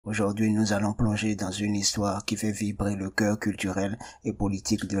Aujourd'hui, nous allons plonger dans une histoire qui fait vibrer le cœur culturel et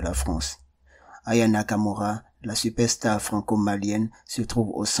politique de la France. Aya Nakamura, la superstar franco-malienne, se trouve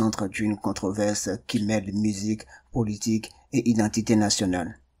au centre d'une controverse qui mêle musique, politique et identité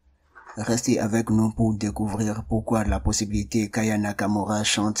nationale. Restez avec nous pour découvrir pourquoi la possibilité qu'Aya Nakamura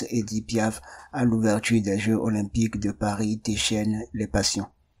chante Edith Piaf à l'ouverture des Jeux Olympiques de Paris déchaîne les passions.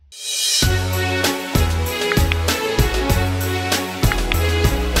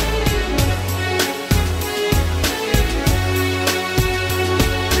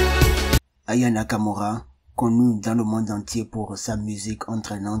 Aya Nakamura, connue dans le monde entier pour sa musique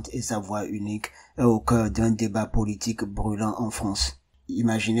entraînante et sa voix unique, est au cœur d'un débat politique brûlant en France.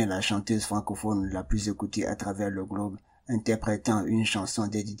 Imaginez la chanteuse francophone la plus écoutée à travers le globe, interprétant une chanson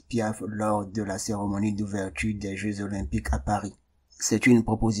d'Edith Piaf lors de la cérémonie d'ouverture des Jeux Olympiques à Paris. C'est une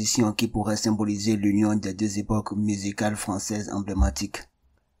proposition qui pourrait symboliser l'union des deux époques musicales françaises emblématiques.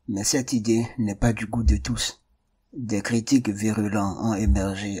 Mais cette idée n'est pas du goût de tous. Des critiques virulents ont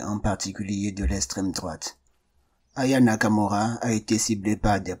émergé, en particulier de l'extrême droite. Aya Nakamura a été ciblée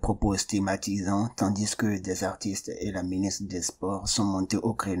par des propos stigmatisants, tandis que des artistes et la ministre des Sports sont montés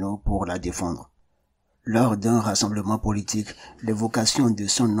au créneau pour la défendre. Lors d'un rassemblement politique, l'évocation de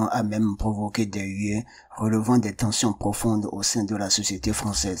son nom a même provoqué des huées, relevant des tensions profondes au sein de la société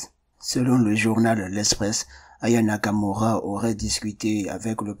française. Selon le journal L'Express, Aya Nakamura aurait discuté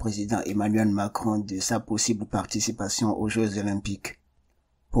avec le président Emmanuel Macron de sa possible participation aux Jeux Olympiques.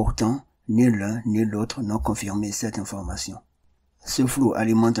 Pourtant, ni l'un ni l'autre n'ont confirmé cette information. Ce flou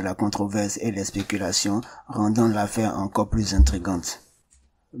alimente la controverse et les spéculations, rendant l'affaire encore plus intrigante.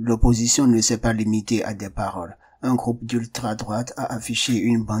 L'opposition ne s'est pas limitée à des paroles. Un groupe d'ultra-droite a affiché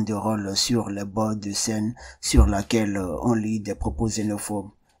une banderole sur les bords de Seine sur laquelle on lit des propos xénophobes.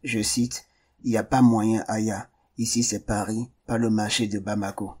 Je cite, « Il n'y a pas moyen, Aya. Ici c'est Paris, pas le marché de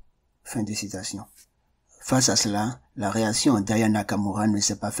Bamako. » Fin de citation. Face à cela, la réaction d'Aya Nakamura ne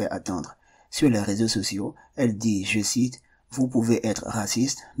s'est pas fait attendre. Sur les réseaux sociaux, elle dit, je cite, « Vous pouvez être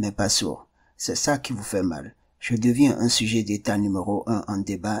raciste, mais pas sourd. C'est ça qui vous fait mal. Je deviens un sujet d'état numéro 1 en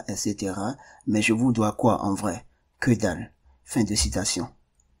débat, etc. Mais je vous dois quoi en vrai? Que dalle. » Fin de citation.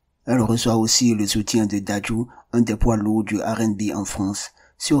 Elle reçoit aussi le soutien de Dadju, un des poids lourds du R&B en France.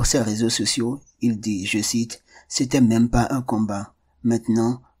 Sur ses réseaux sociaux, il dit, je cite, « C'était même pas un combat.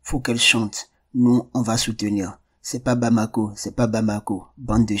 Maintenant, faut qu'elle chante. Nous, on va soutenir. C'est pas Bamako,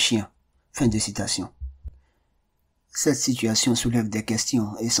 bande de chiens. » Fin de citation. Cette situation soulève des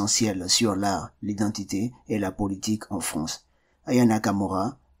questions essentielles sur l'art, l'identité et la politique en France. Aya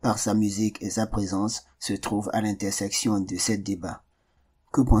Nakamura, par sa musique et sa présence, se trouve à l'intersection de ces débats.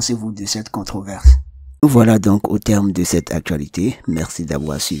 Que pensez-vous de cette controverse? Voilà donc au terme de cette actualité. Merci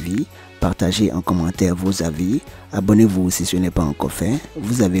d'avoir suivi. Partagez en commentaire vos avis. Abonnez-vous si ce n'est pas encore fait.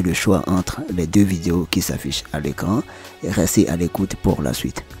 Vous avez le choix entre les deux vidéos qui s'affichent à l'écran. Et restez à l'écoute pour la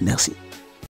suite. Merci.